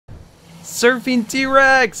Surfing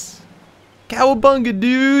T-Rex! Cowabunga,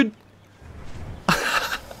 dude!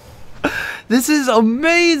 This is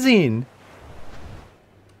amazing!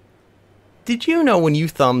 Did you know when you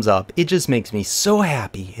thumbs up, it just makes me so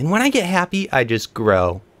happy. And when I get happy, I just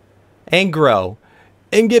grow. And grow.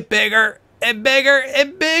 And get bigger. And bigger.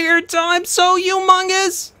 And bigger till I'm so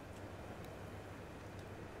humongous.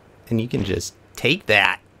 And you can just take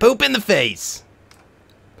that. Poop in the face.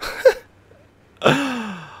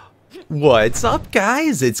 What's up,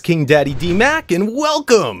 guys? It's KingDaddyDMAC, and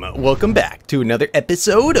welcome back to another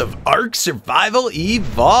episode of Ark Survival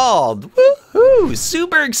Evolved. Woohoo!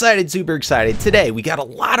 Super excited today. We got a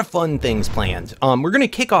lot of fun things planned. We're gonna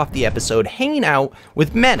kick off the episode hanging out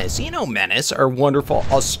with Mennace. You know Mennace, our wonderful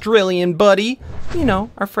Australian buddy. You know,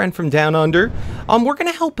 our friend from down under. We're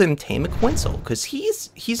gonna help him tame a Quetzal because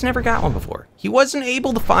he's never got one before. He wasn't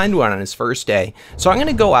able to find one on his first day, so I'm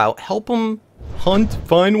gonna go out, help him hunt,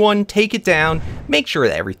 find one, take it down, make sure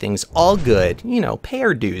that everything's all good, you know, pay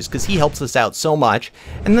our dues because he helps us out so much.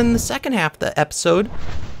 And then the second half of the episode,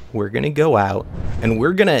 we're gonna go out and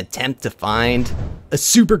we're gonna attempt to find a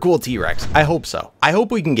super cool T-Rex. I hope so. I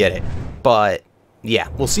hope we can get it, but yeah,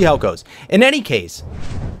 we'll see how it goes. In any case,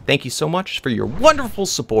 thank you so much for your wonderful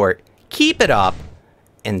support. Keep it up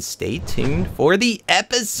and stay tuned for the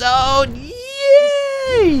episode.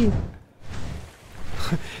 Yay!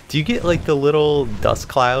 Do you get like the little dust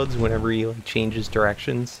clouds whenever he like changes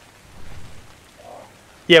directions?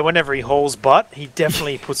 Yeah, whenever he hauls butt, he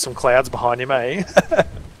definitely puts some clouds behind him, eh? Did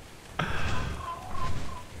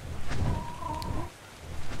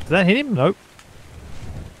that hit him? Nope.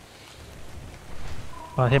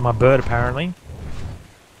 I hit my bird apparently.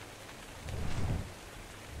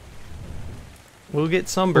 We'll get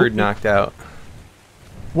some bird knocked out.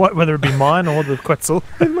 What? Whether it be mine or the Quetzal?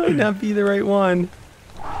 It might not be the right one.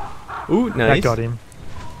 Ooh, nice. That got him.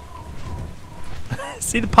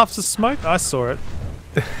 See the puffs of smoke? I saw it.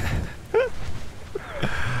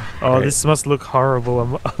 Oh, right. This must look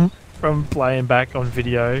horrible from playing back on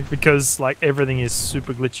video because like everything is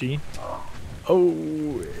super glitchy.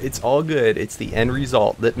 Oh, it's all good. It's the end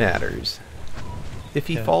result that matters. If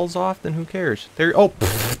he falls off, then who cares? There. Oh.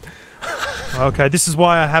 Okay, this is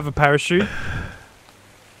why I have a parachute.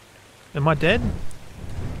 Am I dead?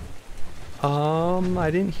 I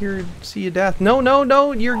didn't see a death.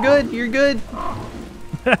 No, you're good, you're good.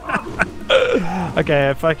 Okay,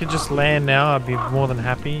 if I could just land now, I'd be more than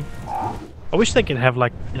happy. I wish they could have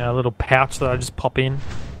like, you know, a little pouch that I just pop in.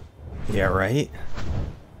 Yeah, right?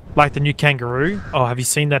 Like the new kangaroo. Oh, have you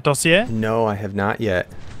seen that dossier? No, I have not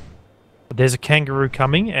yet. There's a kangaroo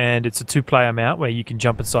coming, and it's a 2-player mount where you can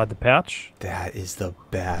jump inside the pouch. That is the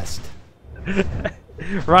best.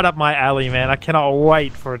 Right up my alley, man. I cannot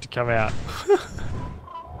wait for it to come out.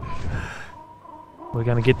 We're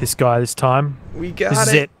going to get this guy this time. We got this it.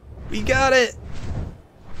 Is it. We got it.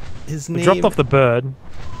 His name... We dropped off the bird.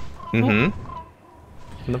 Mm-hmm.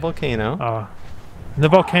 In the volcano. Oh. In the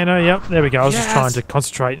volcano, yep. There we go. I was just trying to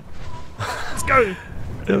concentrate. Let's go.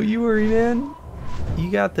 Don't you worry, man. You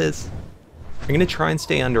got this. I'm going to try and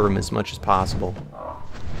stay under him as much as possible.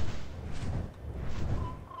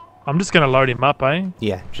 I'm just going to load him up, eh?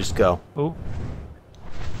 Yeah, just go. Ooh.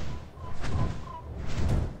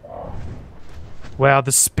 Wow,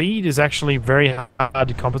 the speed is actually very hard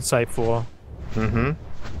to compensate for. Mm-hmm.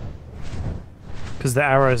 Because the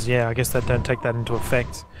arrows, yeah, I guess they don't take that into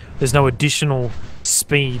effect. There's no additional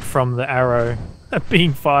speed from the arrow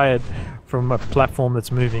being fired from a platform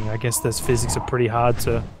that's moving. I guess those physics are pretty hard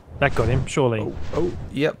to... That got him, surely. Oh,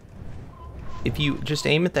 yep. If you just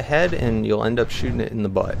aim at the head and you'll end up shooting it in the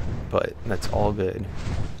butt. But that's all good.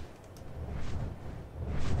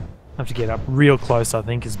 I have to get up real close, I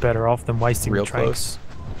think, is better off than wasting real the Trex.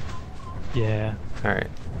 Yeah.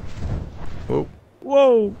 Alright. Whoa.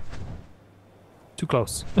 Whoa! Too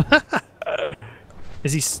close.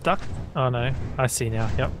 Is he stuck? Oh no. I see now,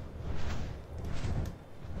 yep.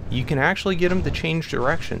 You can actually get him to change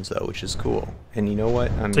directions though, which is cool. And you know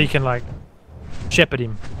what? So you can like shepherd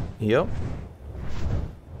him. Yep.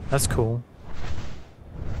 That's cool.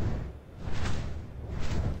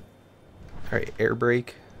 Alright, air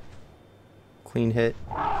brake. Clean hit.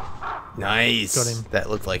 Nice! Got him. That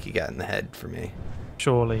looked like he got in the head for me.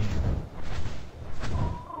 Surely.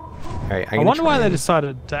 Alright, I wonder why they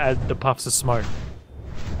decided to add the puffs of smoke.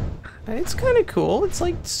 It's kind of cool. It's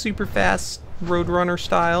like super fast Roadrunner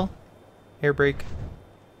style. Air brake.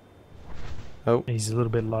 Oh. He's a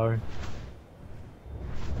little bit low.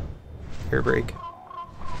 Air brake.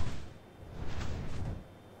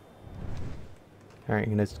 Alright,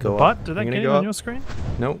 I'm gonna go but up. Did that get him on your screen?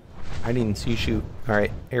 Nope. I didn't see you shoot.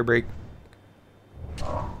 Alright, air brake.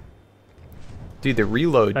 Dude, the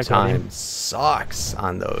reload That got time him. sucks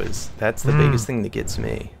on those. That's the biggest thing that gets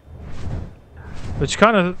me. Which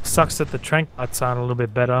kind of sucks that the trank lights aren't a little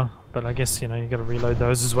bit better, but I guess, you know, you got to reload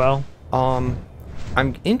those as well. I'm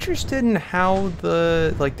interested in how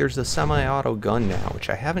there's a semi-auto gun now, which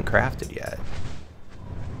I haven't crafted yet.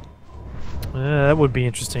 That would be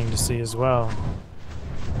interesting to see as well.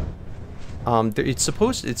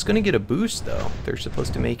 It's gonna get a boost though. They're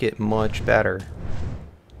supposed to make it much better.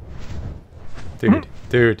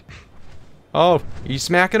 Dude. Oh, you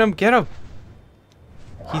smacking him? Get him.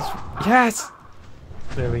 Yes.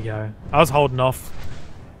 There we go. I was holding off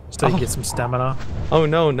just to get some stamina. Oh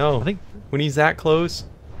no. I think When he's that close,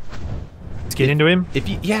 let's get into him.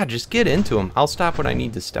 Yeah, just get into him. I'll stop when I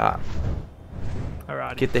need to stop.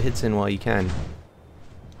 Alright. Get the hits in while you can.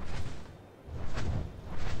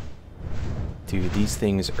 Dude, these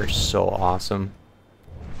things are so awesome.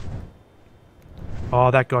 Oh,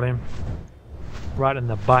 that got him. Right in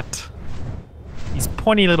the butt. His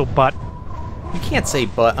pointy little butt. You can't say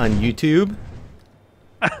butt on YouTube.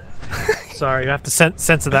 Sorry, you have to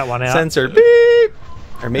censor that one out. Censor. Beep.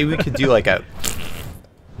 Or maybe we could do like a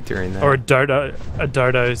during that. Or a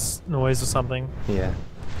dodo's noise or something. Yeah.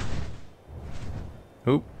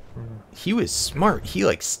 Oop. He was smart. He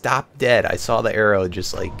like stopped dead. I saw the arrow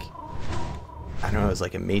just like, I don't know, it was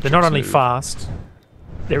like a matrix They're not only move. fast,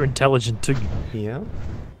 they're intelligent too. Yeah.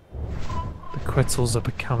 The Quetzals are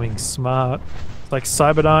becoming smart. It's like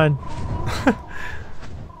Cyberdyne.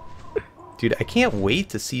 Dude, I can't wait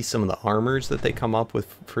to see some of the armors that they come up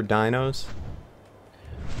with for dinos.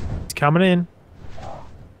 It's coming in.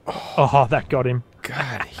 Oh, that got him.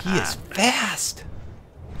 God, he is fast.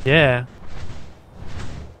 Yeah.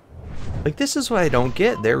 Like, this is what I don't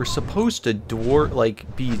get. They were supposed to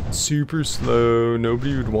be super slow.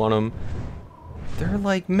 Nobody would want them. They're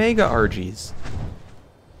like mega RGs.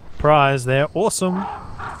 Prize, they're awesome.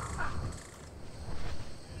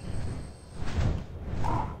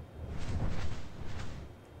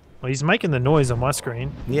 Well, he's making the noise on my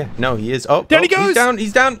screen. Yeah, no, he is. Oh, Down he goes!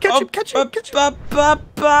 He's down. Catch him, catch him, catch him.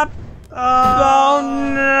 Oh,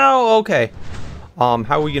 no. Okay. How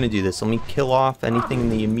are we going to do this? Let me kill off anything in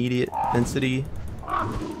the immediate vicinity.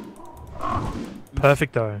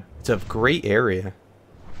 Perfect, though. It's a great area.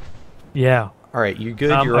 Yeah. All right, you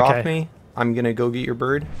good? You're off me? I'm going to go get your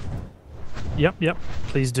bird. Yep.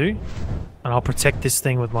 Please do. And I'll protect this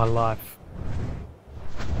thing with my life.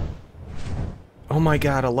 Oh my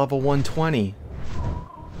god, a level 120.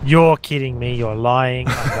 You're kidding me. You're lying.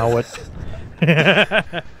 I know it.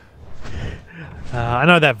 I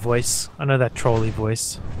know that voice. I know that trolley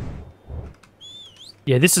voice.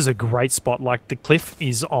 Yeah, this is a great spot. Like, the cliff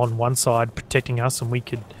is on one side protecting us, and we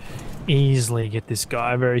could easily get this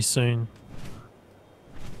guy very soon.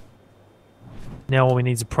 Now all we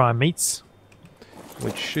need is a prime meats.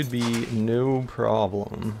 Which should be no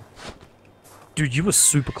problem. Dude, you were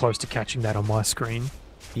super close to catching that on my screen.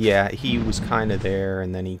 Yeah, he was kind of there,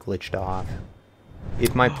 and then he glitched off.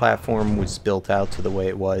 If my platform was built out to the way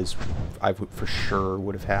it was, I would for sure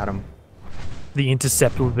would have had him. The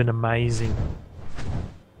intercept would have been amazing.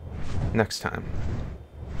 Next time.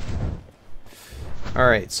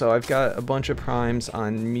 Alright, so I've got a bunch of primes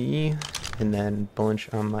on me, and then a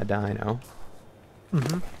bunch on my dino.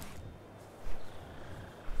 Mm-hmm.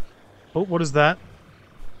 Oh, what is that?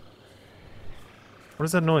 What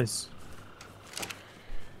is that noise?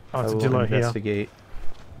 Oh, it's a dillo here. Investigate.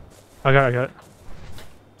 I got it.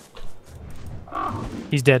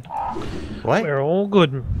 He's dead. What? We're all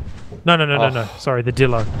good. No. Sorry, the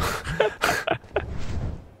dillo.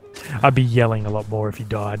 I'd be yelling a lot more if he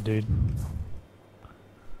died, dude.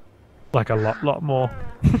 Like a lot more.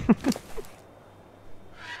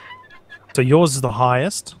 So yours is the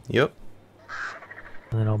highest. Yep.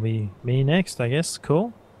 And then I'll be me next, I guess.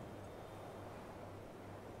 Cool.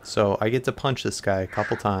 So I get to punch this guy a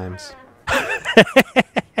couple times.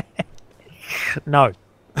 No.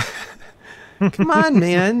 Come on,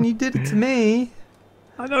 man. You did it to me.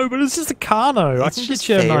 I know, but it's just a Carno. I It's can just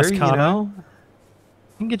get you a nice fair, Carno. you know?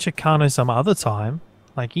 I can get you a Carno some other time.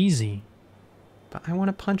 Like, easy. But I want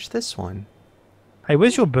to punch this one. Hey,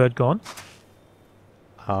 where's your bird gone?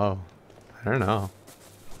 Oh, I don't know.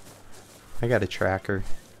 I got a tracker.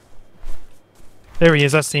 There he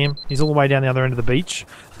is. I see him. He's all the way down the other end of the beach.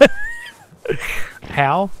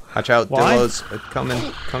 How? Watch out, Why? Dillos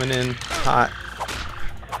coming in hot.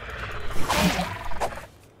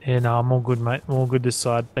 Yeah, no, I'm all good, mate. I'm all good this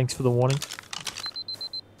side. Thanks for the warning.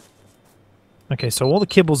 Okay, so all the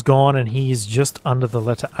kibble's gone, and he is just under the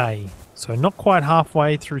letter A. So not quite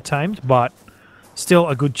halfway through tamed, but still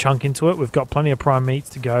a good chunk into it. We've got plenty of prime meats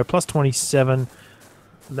to go. Plus 27.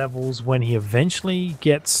 levels when he eventually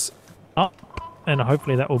gets up, and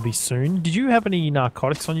hopefully that will be soon. Did you have any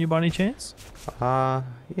narcotics on you by any chance?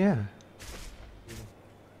 Yeah.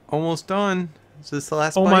 Almost done. Is this the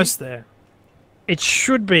last Almost bite? there. It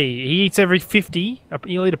should be. He eats every 50.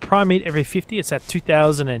 He'll eat a prime meat every 50. It's at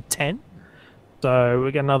 2010. So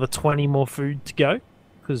we got another 20 more food to go,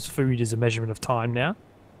 because food is a measurement of time now.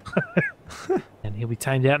 And he'll be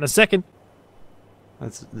tamed out in a second.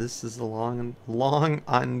 This is a long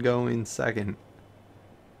ongoing second.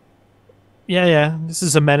 Yeah. This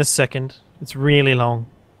is a Mennace second. It's really long.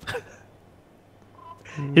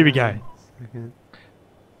 Here we go. Second.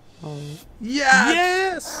 Oh.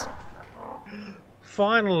 Yes!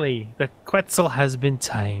 Finally, the Quetzal has been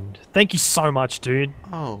tamed. Thank you so much, dude.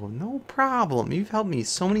 Oh, no problem. You've helped me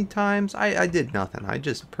so many times. I did nothing. I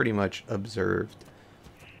just pretty much observed.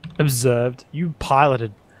 Observed. You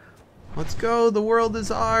piloted. Let's go. The world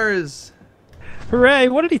is ours. Hooray!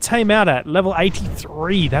 What did he tame out at? Level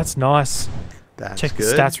 83. That's nice. That's Check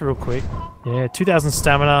good. the stats real quick. Yeah, 2,000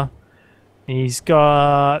 stamina. He's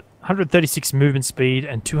got 136 movement speed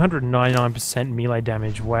and 299% melee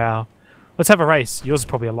damage. Wow. Let's have a race. Yours is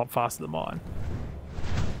probably a lot faster than mine.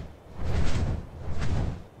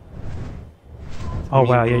 Oh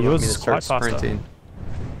wow, yeah, yours is quite faster.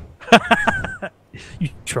 You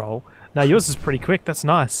troll. Now yours is pretty quick. That's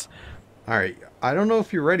nice. Alright, I don't know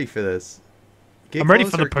if you're ready for this. I'm ready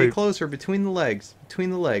for the poop. Get closer, between the legs. Between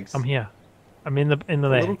the legs. I'm here. I'm in the A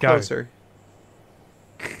there. little Go. closer.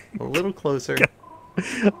 A little closer.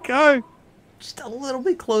 Go. Just a little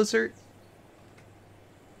bit closer.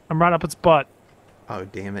 I'm right up its butt. Oh,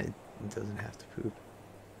 damn it. It doesn't have to poop.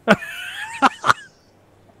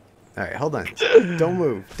 Alright, hold on. Don't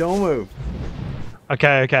move. Don't move.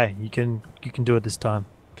 Okay. You can do it this time.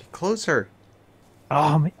 Get closer.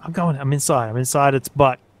 Oh, I'm going. I'm inside. I'm inside its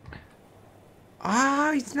butt.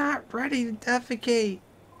 Ah, he's not ready to defecate.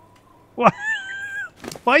 What?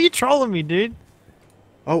 Why are you trolling me, dude?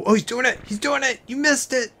 Oh, he's doing it. He's doing it. You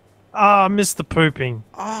missed it. Oh, I missed the pooping.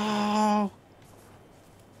 Oh.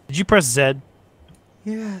 Did you press Z?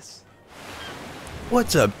 Yes.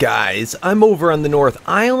 What's up, guys? I'm over on the North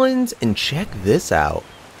Island, and check this out.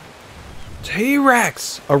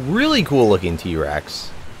 T-Rex! A really cool looking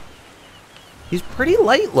T-Rex. He's pretty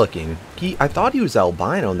light looking. I thought he was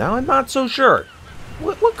albino, now I'm not so sure.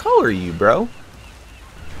 What color are you, bro?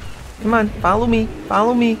 Come on, follow me,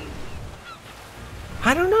 follow me.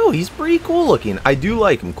 I don't know, he's pretty cool looking. I do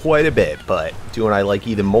like him quite a bit, but do I like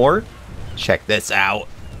even more? Check this out.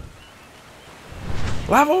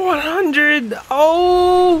 Level 100!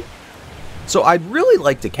 Oh! So I'd really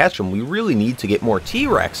like to catch them. We really need to get more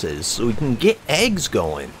T-Rexes so we can get eggs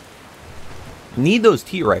going. Need those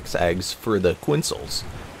T-Rex eggs for the Quetzals.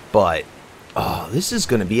 But, oh, this is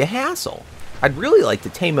going to be a hassle. I'd really like to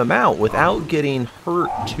tame them out without getting hurt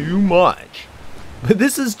too much. But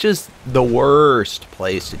this is just the worst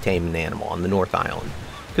place to tame an animal on the North Island.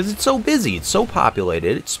 Because it's so busy, it's so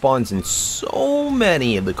populated, it spawns in so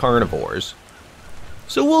many of the carnivores.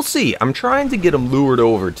 So we'll see. I'm trying to get them lured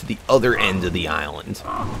over to the other end of the island,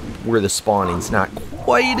 where the spawning's not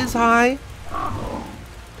quite as high.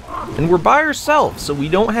 And we're by ourselves, so we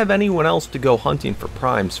don't have anyone else to go hunting for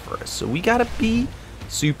primes for us. So we gotta be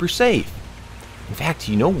super safe. In fact,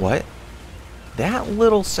 you know what? That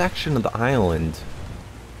little section of the island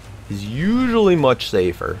is usually much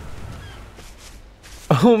safer.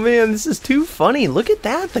 Oh man, this is too funny. Look at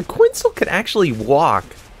that. The Quetzal can actually walk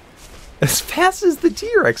as fast as the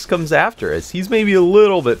T-Rex comes after us. He's maybe a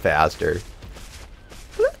little bit faster.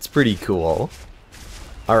 That's pretty cool.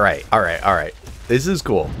 Alright. This is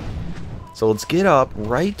cool. So let's get up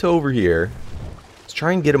right over here. Let's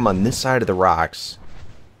try and get him on this side of the rocks.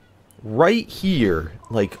 Right here,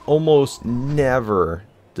 like almost never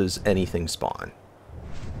does anything spawn.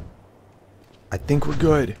 I think we're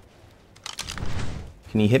good.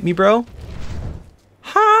 Can you hit me, bro?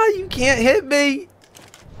 Ha! You can't hit me!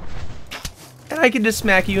 And I can just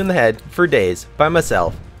smack you in the head for days by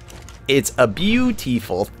myself. It's a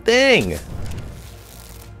beautiful thing.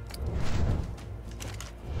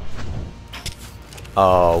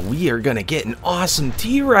 Oh, we are gonna get an awesome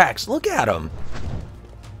T-Rex. Look at him.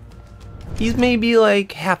 He's maybe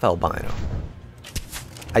like half albino.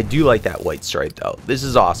 I do like that white stripe though. This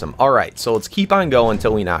is awesome. Alright, so let's keep on going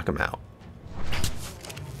until we knock him out.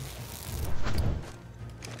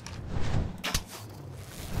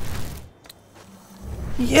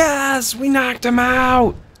 Yes, we knocked him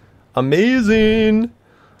out. Amazing.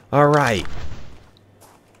 Alright.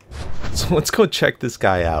 So let's go check this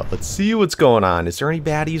guy out. Let's see what's going on. Is there any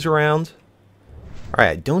baddies around? Alright,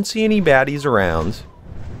 I don't see any baddies around.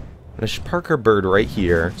 gonna park our bird right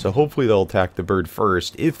here. So hopefully they'll attack the bird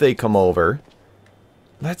first if they come over.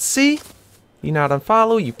 Let's see. You not on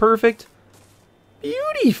follow. You perfect.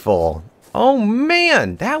 Beautiful. Oh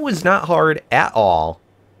man, that was not hard at all.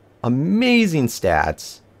 Amazing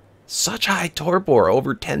stats. Such high torpor,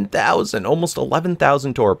 over 10,000, almost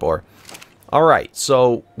 11,000 torpor. Alright,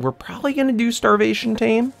 so we're probably going to do starvation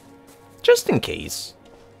tame, just in case.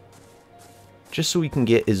 Just so we can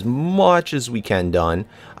get as much as we can done.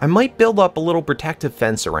 I might build up a little protective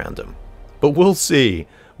fence around him, but we'll see.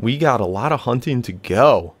 We got a lot of hunting to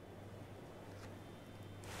go.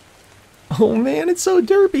 Oh man, it's so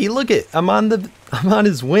derpy. Look it, I'm on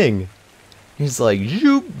his wing. He's like,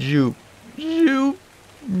 zoop, zoop, zoop,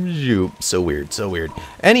 zoop. So weird, so weird.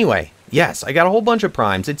 Anyway, yes, I got a whole bunch of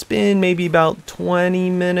primes. It's been maybe about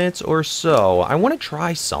 20 minutes or so. I want to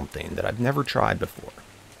try something that I've never tried before.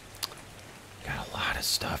 Got a lot of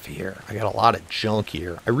stuff here. I got a lot of junk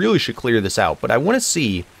here. I really should clear this out, but I want to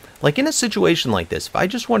see, like in a situation like this, if I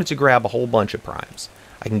just wanted to grab a whole bunch of primes,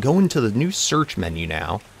 I can go into the new search menu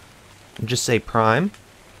now and just say prime,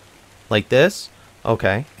 like this.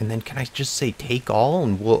 Okay, and then can I just say take all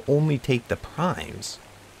and we'll only take the primes?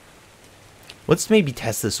 Let's maybe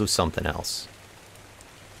test this with something else.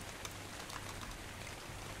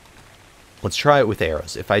 Let's try it with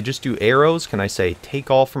arrows. If I just do arrows, can I say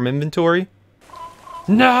take all from inventory?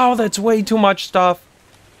 No, that's way too much stuff.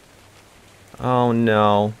 Oh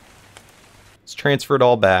no. Let's transfer it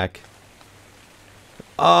all back.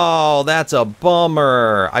 Oh, that's a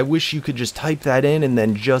bummer. I wish you could just type that in and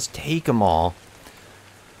then just take them all.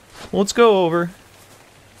 Let's go over.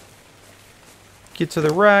 Get to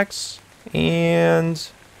the Rex and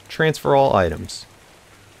transfer all items.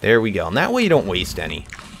 There we go. And that way you don't waste any.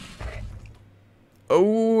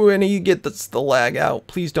 Oh, and you get the lag out.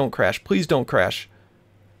 Please don't crash. Please don't crash.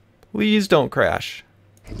 Please don't crash.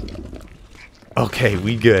 Okay,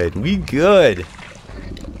 we good. We good.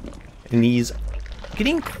 And he's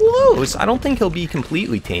getting close. I don't think he'll be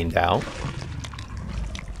completely tamed out.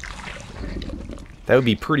 That would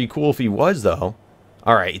be pretty cool if he was, though.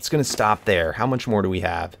 Alright, it's going to stop there. How much more do we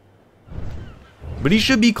have? But he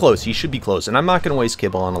should be close. He should be close. And I'm not going to waste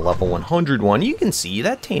Kibble on a level 100 one. You can see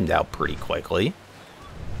that tamed out pretty quickly.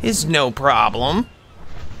 Is no problem.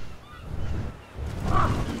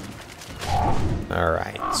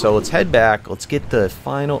 Alright, so let's head back. Let's get the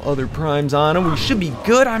final other primes on him. We should be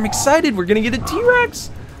good. I'm excited. We're going to get a T-Rex.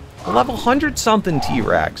 A level 100 something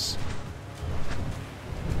T-Rex.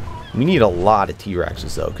 We need a lot of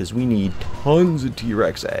T-Rexes, though, because we need tons of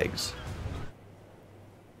T-Rex eggs.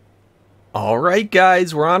 Alright,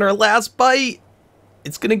 guys, we're on our last bite.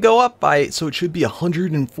 It's going to go up by, so it should be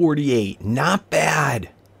 148. Not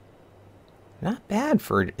bad. Not bad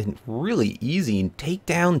for a really easy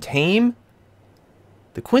takedown tame.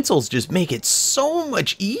 The Quintzels just make it so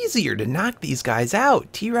much easier to knock these guys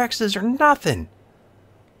out. T-Rexes are nothing.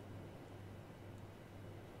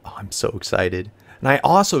 Oh, I'm so excited. And I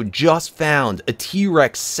also just found a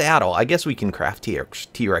T-Rex saddle. I guess we can craft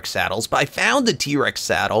T-Rex saddles, but I found a T-Rex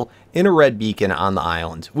saddle in a red beacon on the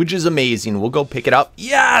island, which is amazing. We'll go pick it up.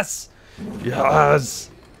 Yes!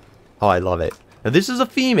 Yes! Oh, I love it. Now, this is a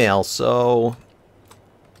female, so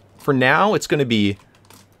for now, it's going to be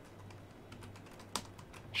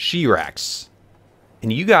She-Rex.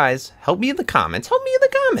 And you guys, help me in the comments. Help me in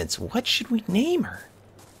the comments. What should we name her?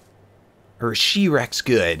 Or is She-Rex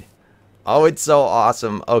good? Oh, it's so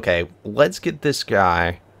awesome. Okay, let's get this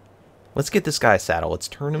guy. Let's get this guy a saddle. Let's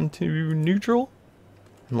turn him to neutral.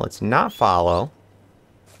 And let's not follow.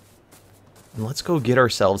 And let's go get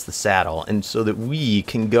ourselves the saddle. And so that we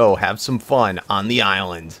can go have some fun on the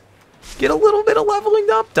island. Get a little bit of leveling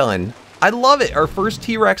up done. I love it. Our first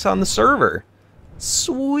T-Rex on the server.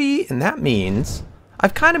 Sweet. And that means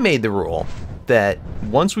I've kind of made the rule that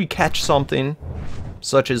once we catch something,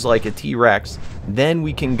 such as like a T-Rex, then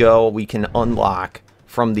we can unlock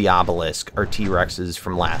from the obelisk our T-Rexes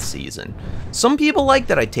from last season. Some people like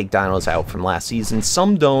that I take dinos out from last season,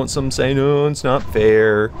 some don't. Some say, no, it's not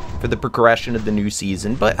fair for the progression of the new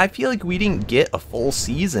season, but I feel like we didn't get a full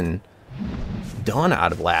season done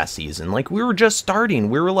out of last season. Like, we were just starting.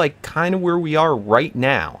 We were like kind of where we are right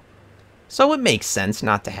now. So it makes sense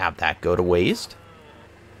not to have that go to waste,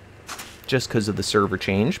 just because of the server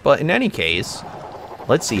change. But in any case,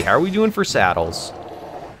 let's see, how are we doing for saddles?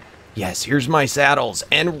 Yes, here's my saddles,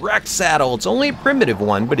 and Rex saddle. It's only a primitive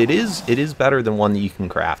one, but it is better than one that you can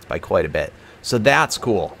craft by quite a bit. So that's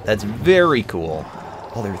cool. That's very cool.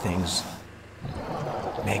 Other things.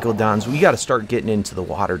 Megalodons. We got to start getting into the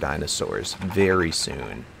water dinosaurs very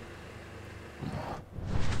soon.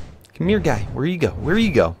 Come here, guy. Where you go? Where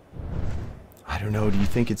you go? I don't know. Do you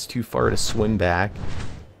think it's too far to swim back?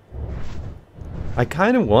 I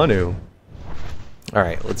kind of want to.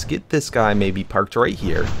 Alright, let's get this guy maybe parked right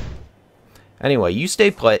here. Anyway, you stay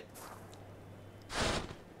put.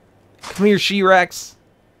 Come here, She-Rex.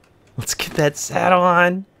 Let's get that saddle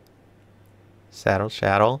on. Saddle,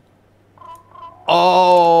 saddle.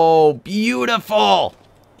 Oh, beautiful.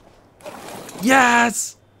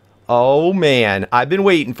 Yes. Oh, man. I've been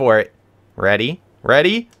waiting for it. Ready?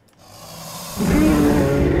 Ready?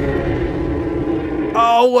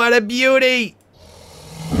 Oh, what a beauty.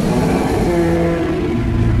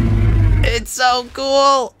 It's so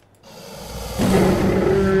cool.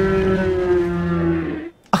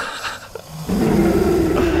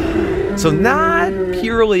 So not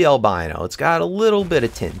purely albino. It's got a little bit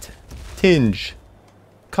of tinge,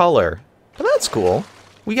 color. But that's cool.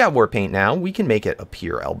 We got war paint now. We can make it a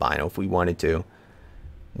pure albino if we wanted to.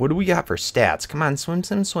 What do we got for stats? Come on, swim,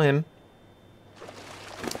 swim, swim.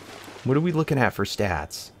 What are we looking at for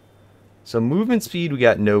stats? So movement speed, we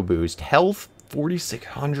got no boost. Health,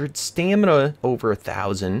 4,600. Stamina, over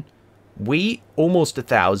 1,000. Weight, almost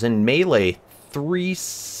 1,000. Melee,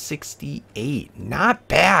 368. Not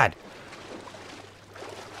bad.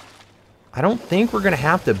 I don't think we're going to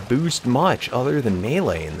have to boost much other than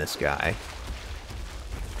melee in this guy.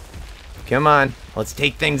 Come on, let's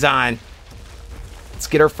take things on. Let's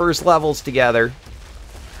get our first levels together.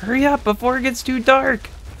 Hurry up before it gets too dark.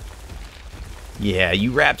 Yeah,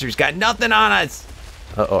 you raptors got nothing on us.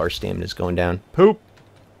 Uh-oh, our stamina's going down. Poop.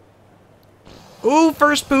 Ooh,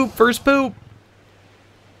 first poop, first poop.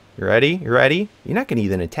 You ready? You ready? You're not going to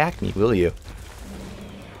even attack me, will you?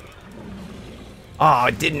 Oh,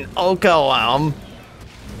 it didn't Come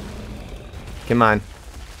on.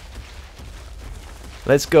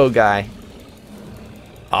 Let's go, guy.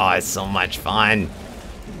 Oh, it's so much fun.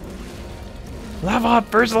 Level up,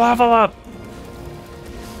 first level up.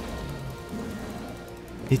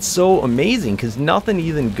 It's so amazing because nothing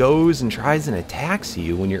even goes and tries and attacks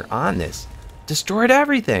you when you're on this. Destroyed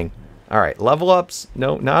everything. All right, level ups.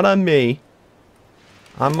 No, not on me.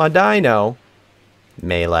 On my dino.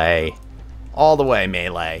 Melee. All the way,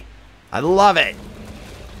 melee. I love it.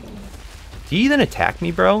 Do you even attack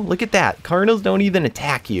me, bro? Look at that. Cardinals don't even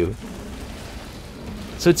attack you.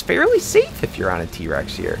 So it's fairly safe if you're on a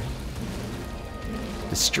T-Rex here.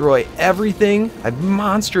 Destroy everything. I have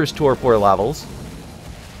monstrous torpor levels.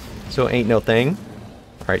 So ain't no thing.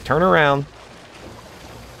 Alright, turn around.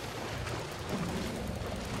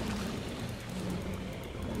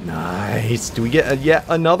 Nice. Do we get yet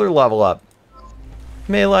another level up?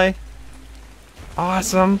 Melee.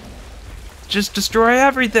 Awesome. Just destroy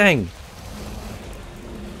everything.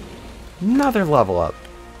 Another level up.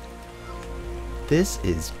 This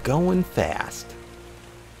is going fast.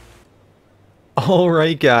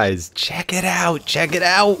 Alright guys, check it out, check it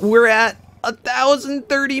out. We're at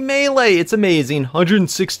 1,030 melee. It's amazing.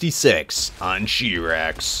 166 on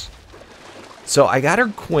She-Rex. So I got her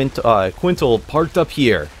Quintal parked up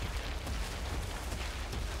here.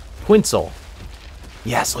 Quintal.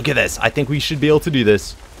 Yes, look at this. I think we should be able to do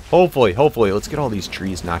this. Hopefully, hopefully. Let's get all these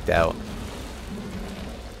trees knocked out.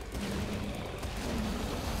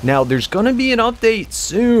 Now, there's going to be an update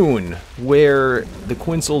soon where the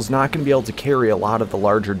Quintal's not going to be able to carry a lot of the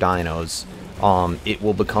larger dinos. It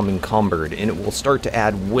will become encumbered, and it will start to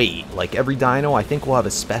add weight. Like every dino, I think will have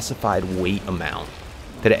a specified weight amount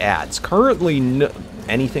that it adds. Currently,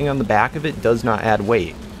 anything on the back of it does not add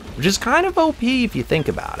weight, which is kind of OP if you think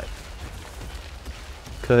about it.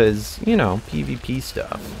 Because, you know, PvP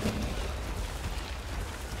stuff.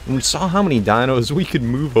 And we saw how many dinos we could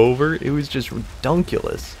move over. It was just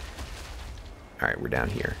ridiculous. Alright, we're down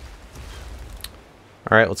here.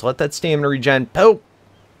 Alright, let's let that stamina regen. Pope!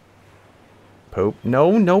 Pope.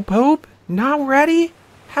 No, no poop? Not ready?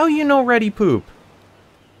 How you know ready poop?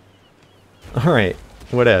 Alright,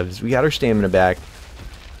 whatevs. We got our stamina back.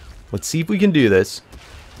 Let's see if we can do this.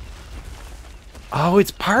 Oh,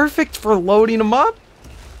 it's perfect for loading them up.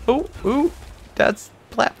 Oh, ooh. That's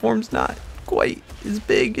platform's not quite as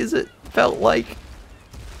big as it felt like.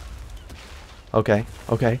 Okay,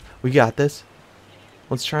 okay. We got this.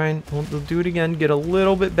 Let's try and we'll do it again. Get a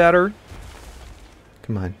little bit better.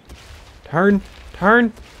 Come on. Turn.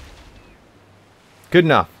 Turn. Good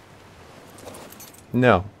enough.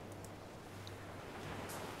 No.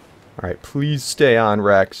 Alright, please stay on,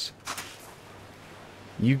 Rex.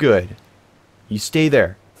 You good. You stay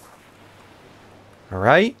there.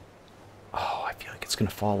 Alright? Oh, I feel like it's gonna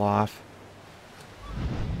fall off.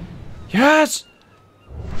 Yes!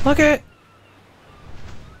 Look at...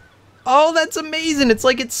 Oh, that's amazing! It's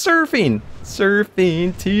like it's surfing!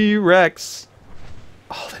 Surfing T-Rex.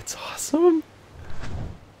 Oh, that's awesome!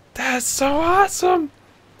 That's so awesome.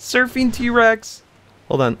 Surfing T-Rex.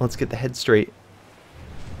 Hold on, let's get the head straight.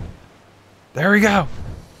 There we go.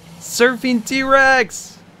 Surfing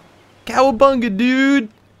T-Rex. Cowabunga, dude.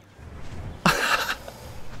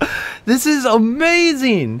 This is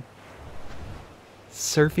amazing.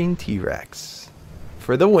 Surfing T-Rex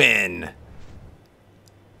for the win.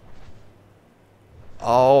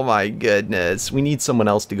 Oh my goodness. We need someone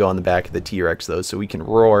else to go on the back of the T-Rex though so we can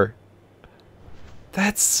roar.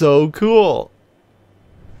 That's so cool.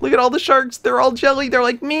 Look at all the sharks. They're all jelly. They're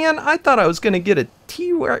like, man, I thought I was going to get a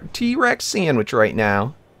T-Rex sandwich right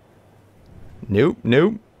now. Nope,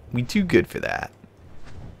 nope. We too good for that.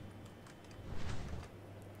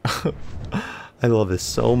 I love this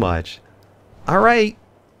so much. All right,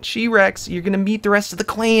 She-Rex, you're going to meet the rest of the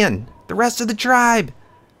clan. The rest of the tribe.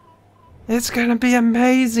 It's going to be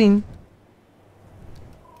amazing.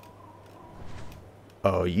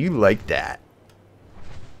 Oh, you like that.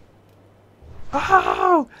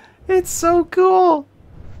 Oh, it's so cool.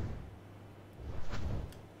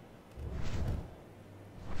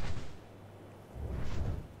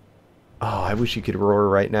 Oh, I wish you could roar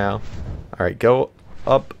right now. All right, go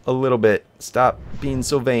up a little bit. Stop being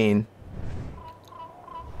so vain.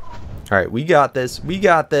 All right, we got this. We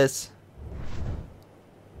got this.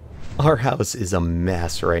 Our house is a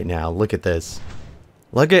mess right now. Look at this.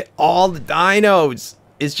 Look at all the dinos.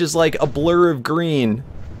 It's just like a blur of green.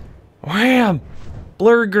 Wham!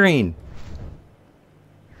 Blur green.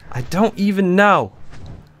 I don't even know.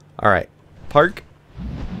 All right, park.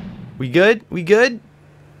 We good? We good?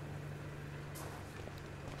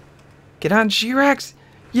 Get on, She-Rex.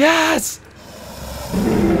 Yes!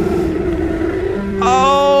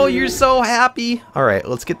 Oh, you're so happy. All right,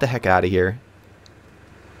 let's get the heck out of here.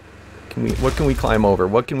 What can we climb over?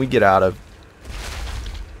 What can we get out of?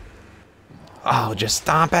 Oh, just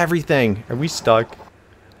stomp everything. Are we stuck?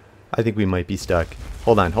 I think we might be stuck.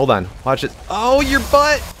 Hold on, hold on. Watch it. Oh, your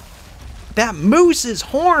butt! That moose's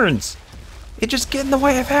horns! It just get in the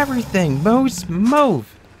way of everything. Moose,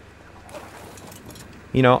 move.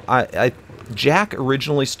 You know, Jack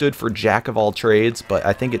originally stood for Jack of all trades, but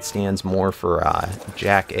I think it stands more for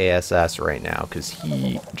Jack ASS right now, because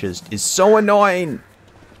he just is so annoying.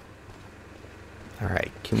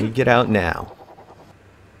 Alright, can we get out now?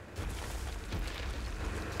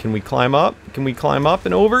 Can we climb up? Can we climb up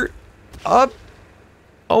and over? Up!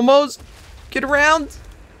 Almost! Get around!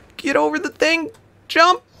 Get over the thing!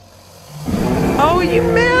 Jump! Oh, you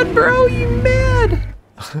mad, bro! You mad!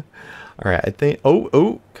 Alright, I think...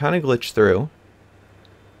 Oh, kind of glitched through.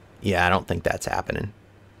 Yeah, I don't think that's happening.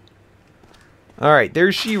 Alright,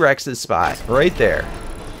 there's She-Rex's spot. Right there.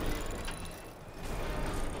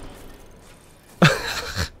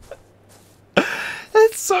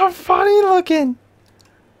 That's so funny looking!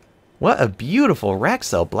 What a beautiful Rex,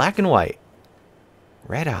 though. Black and white.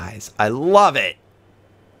 Red eyes. I love it!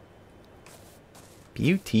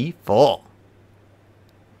 Beautiful.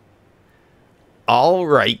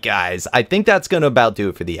 Alright, guys. I think that's going to about do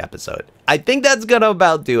it for the episode. I think that's going to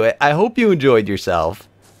about do it. I hope you enjoyed yourself.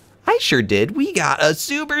 I sure did. We got a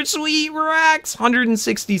super sweet Rex.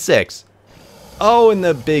 166. Oh, and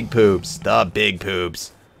the big poops. The big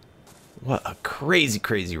poops. What a crazy,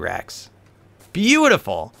 crazy Rex.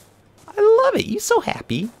 Beautiful. I love it. You so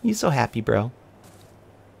happy. You so happy, bro.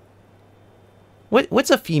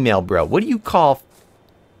 What's a female bro? What do you call...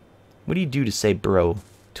 What do you do to say bro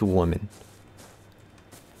to a woman?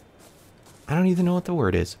 I don't even know what the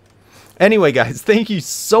word is. Anyway, guys, thank you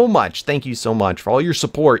so much. Thank you so much for all your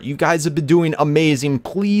support. You guys have been doing amazing.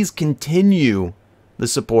 Please continue the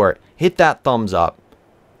support. Hit that thumbs up.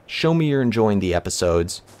 Show me you're enjoying the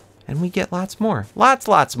episodes. And we get lots more.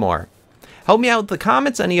 Lots more. Help me out with the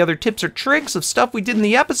comments. Any other tips or tricks of stuff we did in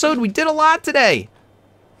the episode? We did a lot today.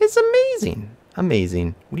 It's amazing.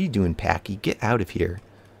 Amazing. What are you doing, Packy? Get out of here.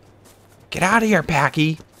 Get out of here,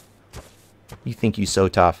 Packy. You think you're so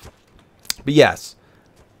tough. But yes,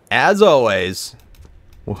 as always,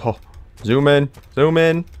 whoa, zoom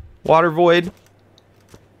in, water void.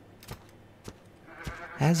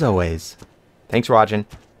 As always, thanks for watching,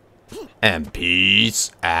 and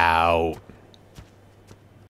peace out.